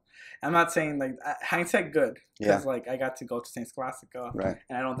 so I'm not saying like hindsight good because like I got to go to St. Scholastica, right?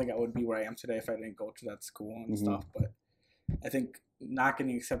 And I don't think I would be where I am today if I didn't go to that school and stuff. But I think not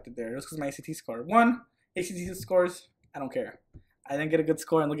getting accepted there just because my ACT score. ACT scores, I don't care. I didn't get a good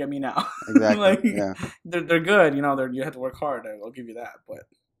score, and look at me now. Exactly. Like, they're good. You know, you have to work hard. I'll give you that, but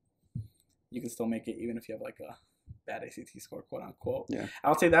you can still make it even if you have like a bad ACT score, quote unquote. Yeah. I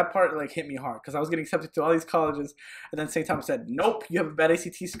would say that part like hit me hard because I was getting accepted to all these colleges, and then St. Thomas said, "Nope, you have a bad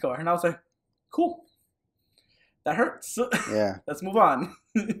ACT score," and I was like, "Cool, that hurts." Yeah. Let's move on.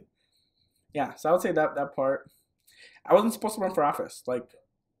 Yeah. So I would say that part. I wasn't supposed to run for office. Like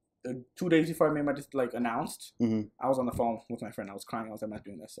 2 days before I made my announced, I was on the phone with my friend. I was crying. I was like, "I'm not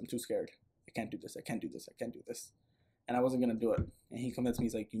doing this. I'm too scared. I can't do this. I can't do this. I can't do this." And I wasn't gonna do it. And he convinced me.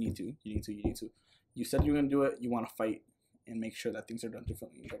 He's like, "You need to. You need to. You need to. You said you were going to do it. You want to fight and make sure that things are done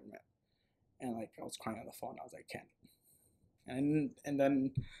differently in government." And like I was crying on the phone. I was like, "I can't." And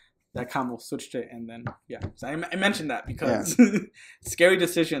then that combo switched it. And then, so I mentioned that because scary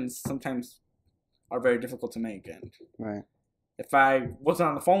decisions sometimes are very difficult to make. And if I wasn't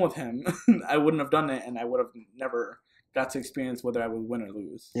on the phone with him, I wouldn't have done it. And I would have never got to experience whether I would win or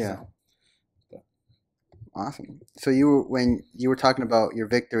lose. Yeah. So, awesome. So when you were talking about your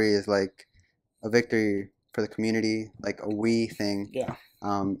victory is like a victory for the community, like a we thing. Yeah.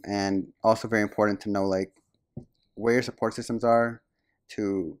 And also very important to know like where your support systems are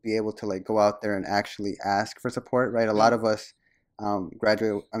to be able to like go out there and actually ask for support, right? A lot of us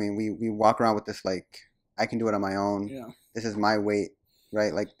graduate. I mean, we walk around with this like, I can do it on my own. Yeah. This is my weight,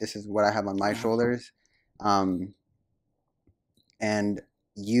 right? Like this is what I have on my shoulders. And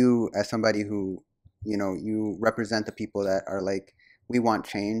you, as somebody who, you know, you represent the people that are like, we want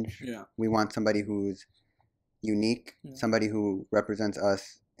change. Yeah. We want somebody who's unique, somebody who represents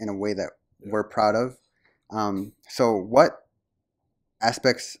us in a way that we're proud of. So what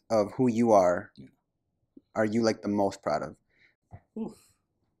aspects of who you are you like the most proud of? Oof.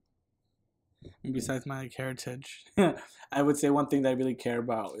 Besides my heritage, I would say one thing that I really care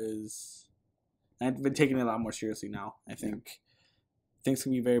about is, and I've been taking it a lot more seriously now. I think things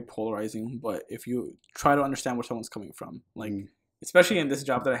can be very polarizing, but if you try to understand where someone's coming from, like especially in this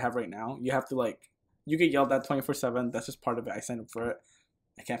job that I have right now, you have to like, you get yelled at 24/7. That's just part of it. I signed up for it.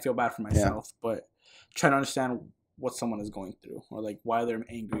 I can't feel bad for myself, but try to understand what someone is going through, or like why they're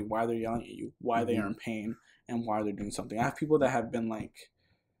angry, why they're yelling at you, why they are in pain, and why they're doing something. I have people that have been like,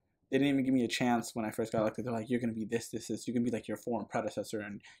 they didn't even give me a chance when I first got elected. They're like, you're going to be this. You're going to be like your former predecessor,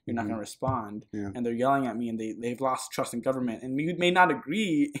 and you're not going to respond. Yeah. And they're yelling at me, and they've lost trust in government. And we may not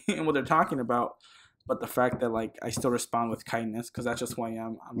agree in what they're talking about, but the fact that like I still respond with kindness, because that's just who I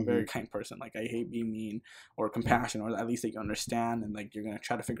am. I'm a very kind person. Like I hate being mean or compassionate, or at least that you understand, and like you're going to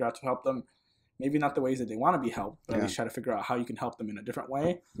try to figure out to help them. Maybe not the ways that they want to be helped, but at least try to figure out how you can help them in a different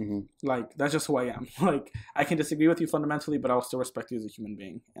way. Like, that's just who I am. Like, I can disagree with you fundamentally, but I'll still respect you as a human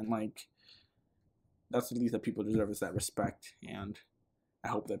being. And, like, that's the least that people deserve, is that respect. And I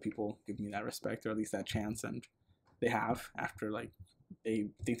hope that people give me that respect, or at least that chance. And they have, after, like, they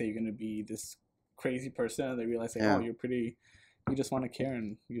think that you're going to be this crazy person, and they realize, like, oh, you're pretty, you just want to care,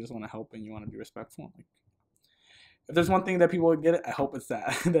 and you just want to help, and you want to be respectful. Like, if there's one thing that people would get it, I hope it's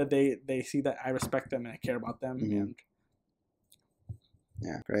that that they see that I respect them and I care about them. And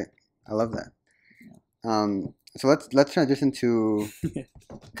yeah, great. I love that. So let's transition to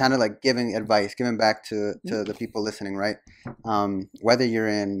kind of like giving advice, giving back to the people listening, right? Whether you're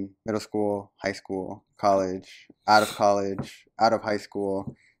in middle school, high school, college, out of high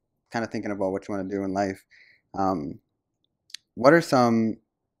school, kind of thinking about what you want to do in life. What are some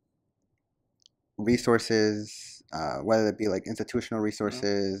resources, whether it be like institutional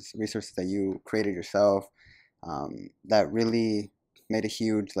resources, resources that you created yourself, that really made a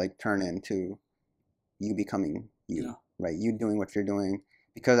huge like turn into you becoming you, right? You doing what you're doing.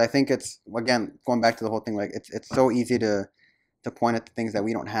 Because I think it's, again, going back to the whole thing, like it's so easy to point at the things that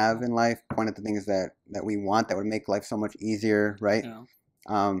we don't have in life, point at the things that we want that would make life so much easier, right?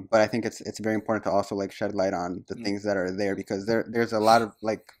 But I think it's very important to also like shed light on the things that are there, because there's a lot of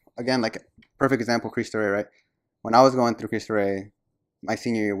like, again, like perfect example, Cristo Rey, right? When I was going through Cristo Rey, my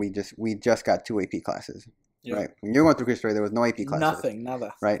senior year, we just got 2 AP classes, right? When you're going through Cristo Rey, there was no AP classes. Nothing,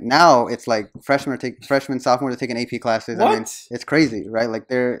 nada. Right now, it's like freshmen, sophomores are taking AP classes. What? I mean, it's crazy, right? Like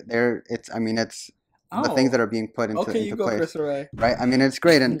it's the things that are being put into you go, place, Cristo Rey. right? I mean, it's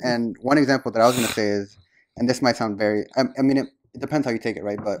great. And one example that I was going to say is, and this might sound very, I mean, it depends how you take it,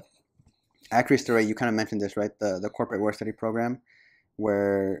 right? But at Cristo Rey, you kind of mentioned this, right? The corporate work study program,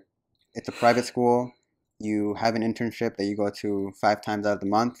 where it's a private school. You have an internship that you go to 5 times out of the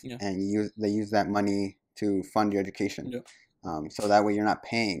month, and they use that money to fund your education. So that way you're not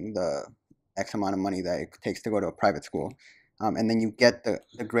paying the X amount of money that it takes to go to a private school. And then you get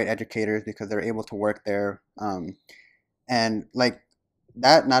the great educators because they're able to work there. And like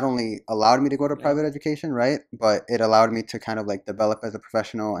that not only allowed me to go to private education, right? But it allowed me to kind of like develop as a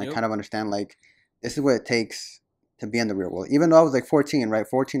professional and kind of understand like, this is what it takes to be in the real world. Even though I was like 14, right?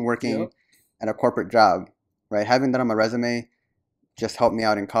 14 working at a corporate job, right? Having that on my resume just helped me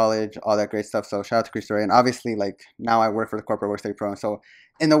out in college, all that great stuff. So shout out to Cristo Rey. And obviously, like, now I work for the corporate work study program. So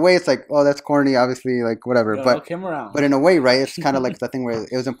in a way, it's like, oh, that's corny, obviously, like, whatever. But in a way, right, it's kind of like the thing where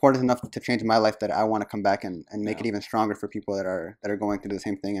it was important enough to change my life that I want to come back and make it even stronger for people that are going through the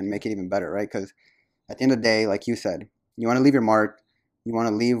same thing, and make it even better, right? Because at the end of the day, like you said, you want to leave your mark. You want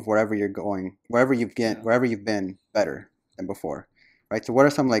to leave wherever you're going, wherever you've been, better than before, right? So what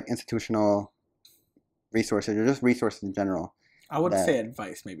are some like institutional resources, or just resources in general? I would say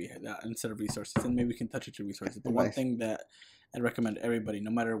advice, maybe, instead of resources, and maybe we can touch it to resources. But one thing that I'd recommend everybody, no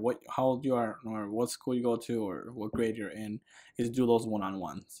matter how old you are, or what school you go to, or what grade you're in, is do those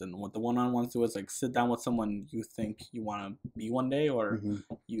one-on-ones. And what the one-on-ones do is like sit down with someone you think you want to be one day, or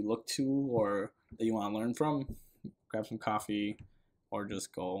you look to, or that you want to learn from. Grab some coffee, or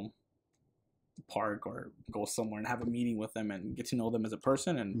just go park or go somewhere and have a meeting with them and get to know them as a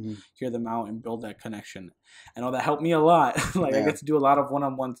person and hear them out and build that connection. I know that helped me a lot. I get to do a lot of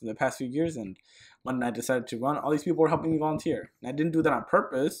one-on-ones in the past few years, and when I decided to run, all these people were helping me volunteer. And I didn't do that on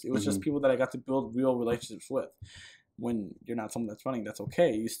purpose. It was just people that I got to build real relationships with. when you're not someone that's running, that's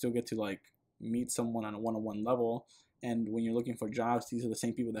okay. You still get to like meet someone on a one-on-one level, and when you're looking for jobs, these are the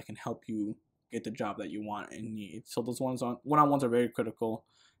same people that can help you get the job that you want and need. So those one-on-ones are very critical,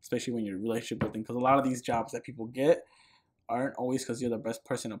 especially when you're relationship building, because a lot of these jobs that people get aren't always because you're the best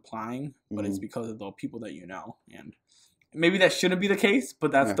person applying, but it's because of the people that you know. And maybe that shouldn't be the case,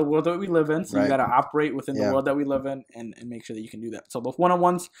 but that's the world that we live in. So you got to operate within the world that we live in and make sure that you can do that. So those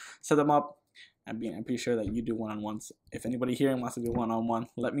one-on-ones, set them up. I'm pretty sure that you do one-on-ones. If anybody here wants to do one-on-one,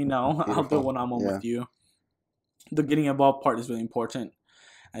 let me know. Beautiful. I'll do a one-on-one with you. The getting involved part is really important.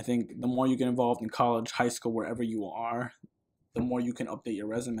 I think the more you get involved in college, high school, wherever you are, the more you can update your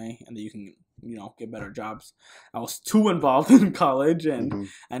resume and that you can, get better jobs. I was too involved in college, and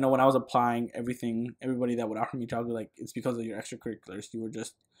I know when I was applying, everybody that would offer me jobs, like, it's because of your extracurriculars. You were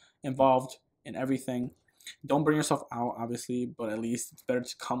just involved in everything. Don't bring yourself out, obviously, but at least it's better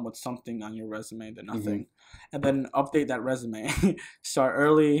to come with something on your resume than nothing. And then update that resume. Start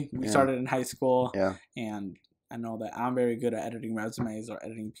early. We started in high school, and I know that I'm very good at editing resumes or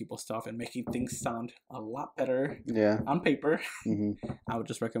editing people's stuff and making things sound a lot better on paper. I would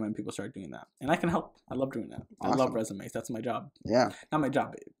just recommend people start doing that. And I can help. I love doing that. Awesome. I love resumes. That's my job. Not my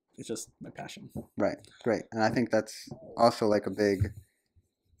job. It's just my passion. Right. Great. And I think that's also like a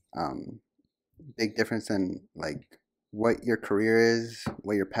big difference in like what your career is,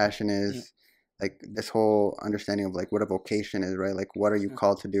 what your passion is, like this whole understanding of like what a vocation is, right? Like what are you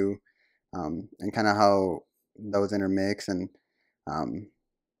called to do, and kind of how those intermix. And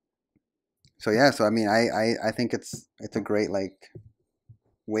so I mean I think it's a great like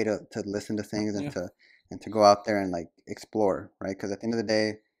way to listen to things and to go out there and like explore, right? Because at the end of the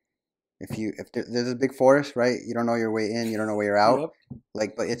day, if there's a big forest, right, you don't know your way in, you don't know where you're out,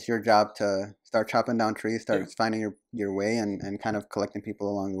 like, but it's your job to start chopping down trees, start finding your way, and kind of collecting people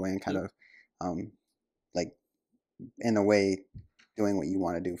along the way, and kind of like in a way doing what you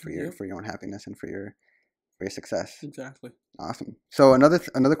want to do for your own happiness and for your success. Exactly. Awesome. So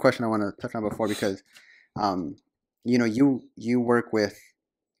another question I want to touch on before, because you work with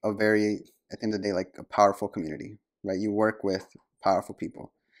a very, at the end of the day, like a powerful community, right? You work with powerful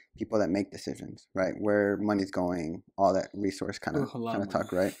people that make decisions, right? Where money's going, all that resource kind of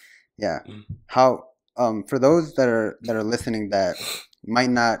talk, right? Yeah. How for those that are listening that might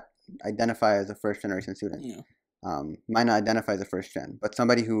not identify as a first generation student, might not identify as a first gen, but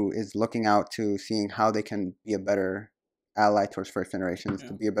somebody who is looking out to seeing how they can be a better ally towards first generations,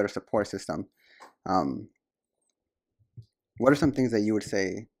 to be a better support system. What are some things that you would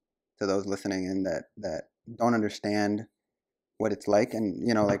say to those listening in that don't understand what it's like? And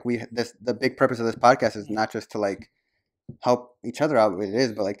like the big purpose of this podcast is not just to like help each other out, it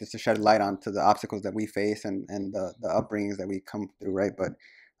is, but like just to shed light onto the obstacles that we face and the upbringings that we come through, right? But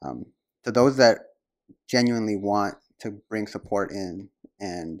to those that genuinely want to bring support in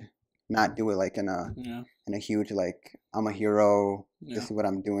and not do it like in a huge like I'm a hero, this is what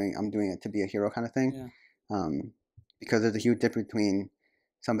I'm doing it to be a hero kind of thing, because there's a huge difference between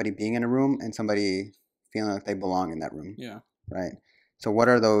somebody being in a room and somebody feeling like they belong in that room, right? So what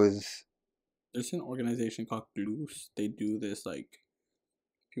are those? There's an organization called Blues. They do this, like,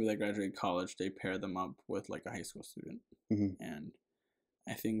 people that graduate college, they pair them up with like a high school student, and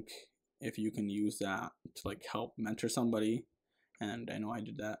I think if you can use that to like help mentor somebody, and I know I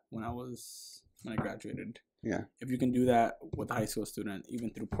did that when I graduated. Yeah. If you can do that with a high school student,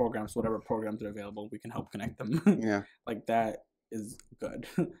 even through programs, whatever programs are available, we can help connect them. Like that is good.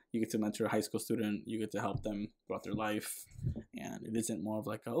 You get to mentor a high school student, you get to help them throughout their life, and it isn't more of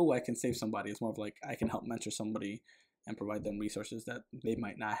like, oh, I can save somebody. It's more of like, I can help mentor somebody and provide them resources that they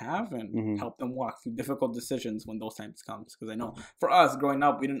might not have, and help them walk through difficult decisions when those times comes. Because I know for us growing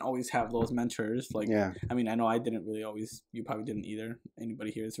up, we didn't always have those mentors. Like, I mean, I know I didn't really always, you probably didn't either. Anybody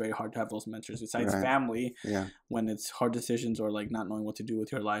here, it's very hard to have those mentors besides family. When it's hard decisions or like not knowing what to do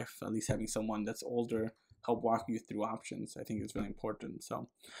with your life, at least having someone that's older help walk you through options, I think is really important. So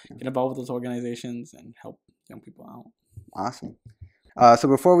get involved with those organizations and help young people out. Awesome. So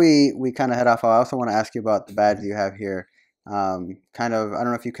before we kind of head off, I also want to ask you about the badge that you have here. Kind of, I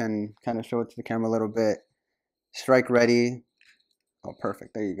don't know if you can kind of show it to the camera a little bit. Strike ready. Oh,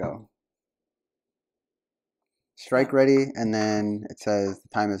 perfect. There you go. Strike ready, and then it says the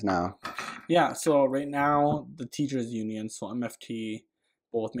time is now. Yeah, so right now the teachers union, so MFT,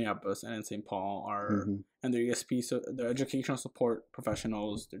 both Minneapolis and in St. Paul are, and their ESP, so their educational support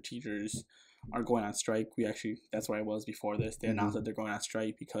professionals, their teachers are going on strike. That's where I was before this. They announced that they're going on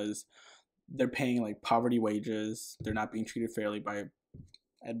strike because they're paying like poverty wages. They're not being treated fairly by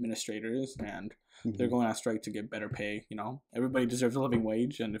administrators, and They're going on strike to get better pay. You know, everybody deserves a living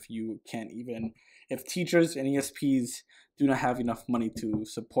wage, and if teachers and ESPs do not have enough money to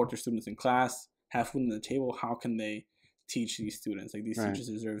support their students in class, have food on the table, how can they teach these students? Like, these teachers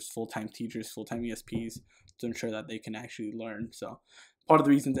deserve full-time teachers, full-time ESPs to ensure that they can actually learn. So part of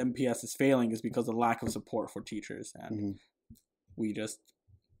the reasons MPS is failing is because of the lack of support for teachers. And we just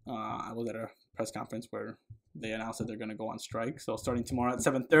I was at a press conference where they announced that they're going to go on strike. So starting tomorrow at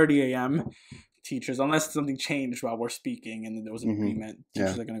 7:30 a.m., teachers, unless something changed while we're speaking and then there was an agreement,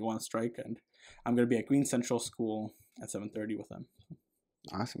 teachers are going to go on strike. And I'm going to be at Green Central School at 7:30 with them.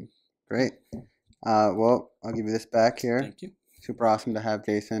 Awesome. Great. Well, I'll give you this back here. Thank you. Super awesome to have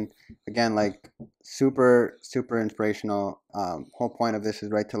Jason. Again, like, super, super inspirational. Whole point of this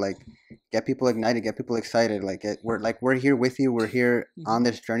is, right, to like get people ignited, get people excited. We're here with you. We're here on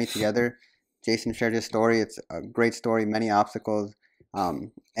this journey together. Jason shared his story. It's a great story, many obstacles.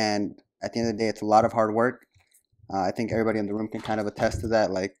 And at the end of the day, it's a lot of hard work. I think everybody in the room can kind of attest to that.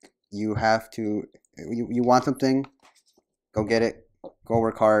 Like, you have to, you want something, go get it. Go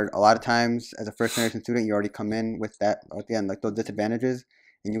work hard. A lot of times, as a first generation student, you already come in with that, again, like those disadvantages,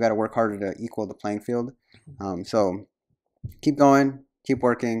 and you got to work harder to equal the playing field. So keep going, keep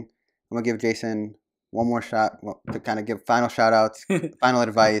working. I'm gonna give Jason one more shot to kind of give final shout outs, final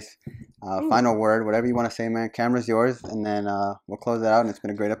advice, final word, whatever you want to say, man. Camera's yours, and then we'll close it out. And it's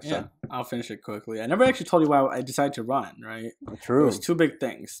been a great episode. Yeah, I'll finish it quickly. I never actually told you why I decided to run. Right? True. There's two big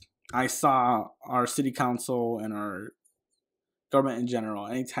things. I saw our city council and our government in general,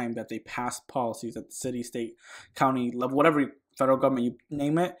 anytime that they pass policies at the city, state, county level, whatever federal government you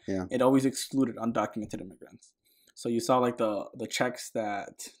name it, it always excluded undocumented immigrants. So you saw like the checks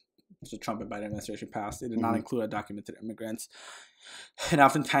that the Trump and Biden administration passed, it did not include undocumented immigrants. And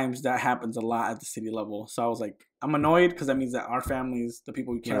oftentimes that happens a lot at the city level. So I was like, I'm annoyed because that means that our families, the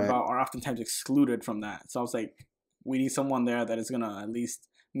people we care about, are oftentimes excluded from that. So I was like, we need someone there that is going to at least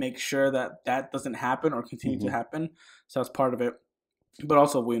make sure that that doesn't happen or continue to happen. So that's part of it. But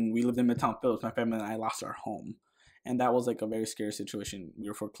also, when we lived in Midtown Phillips, my family and I lost our home. And that was like a very scary situation. We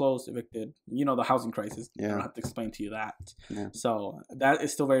were foreclosed, evicted. You know, the housing crisis. I don't have to explain to you that. So that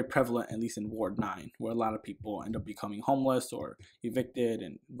is still very prevalent, at least in Ward 9, where a lot of people end up becoming homeless or evicted,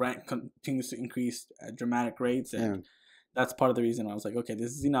 and rent continues to increase at dramatic rates. And that's part of the reason I was like, okay,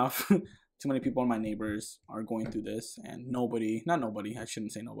 this is enough. Too many people, my neighbors, are going through this, and I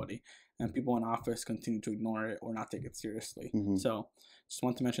shouldn't say nobody, and people in office continue to ignore it or not take it seriously. So just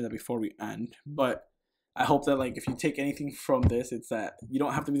want to mention that before we end. But I hope that, like, if you take anything from this, it's that you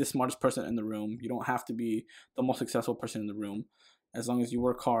don't have to be the smartest person in the room. You don't have to be the most successful person in the room. As long as you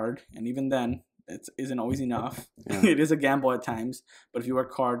work hard, and even then, it isn't always enough. It is a gamble at times, but if you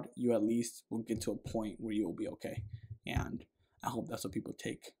work hard, you at least will get to a point where you will be okay. And I hope that's what people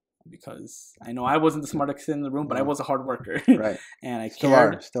take. Because I know I wasn't the smartest kid in the room, but I was a hard worker. Right. And I still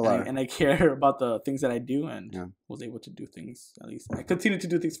cared. Are. And I care about the things that I do, and was able to do things, at least. I continue to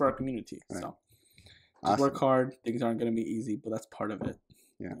do things for our community. Right. So just work hard. Things aren't going to be easy, but that's part of it.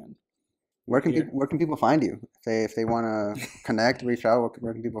 Yeah. And where can people find you? If they want to connect, reach out,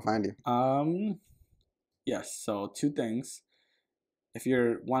 where can people find you? Yes. So two things. If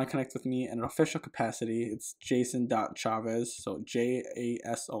you want to connect with me in an official capacity, it's jason.chavez. So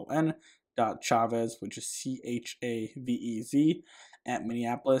jason.chavez, which is CHAVEZ, at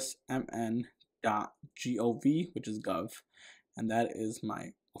Minneapolis, mn.gov, which is gov. And that is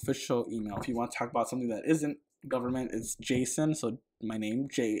my official email. If you want to talk about something that isn't government, it's Jason. So my name,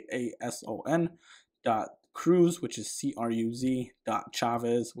 JASON, .cruz, which is CRUZ,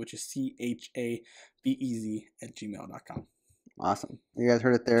 .chavez, which is CHAVEZ, at gmail.com. Awesome. You guys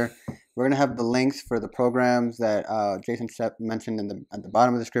heard it there. We're going to have the links for the programs that Jason mentioned at the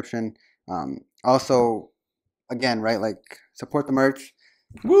bottom of the description. Also, again, right, like, support the merch.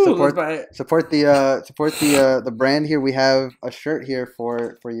 Woo, support the brand here. We have a shirt here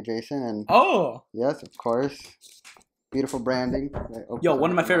for you, Jason. And yes, of course. Beautiful branding. Yo, one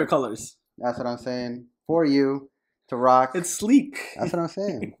of my favorite colors. That's what I'm saying. For you to rock. It's sleek. That's what I'm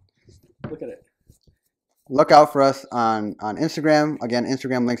saying. Look at it. Look out for us on Instagram. Again,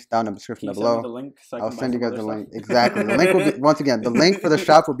 Instagram links down in the description down below. The link so I'll send you guys the link. Exactly. The link will be, once again, the link for the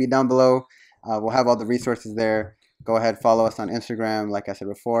shop will be down below. We'll have all the resources there. Go ahead, follow us on Instagram. Like I said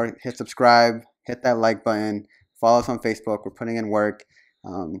before, hit subscribe, hit that like button, follow us on Facebook. We're putting in work.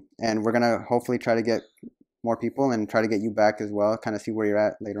 And we're going to hopefully try to get more people and try to get you back as well, kind of see where you're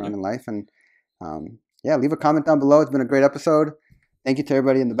at later on in life. And leave a comment down below. It's been a great episode. Thank you to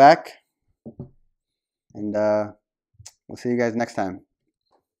everybody in the back. And we'll see you guys next time.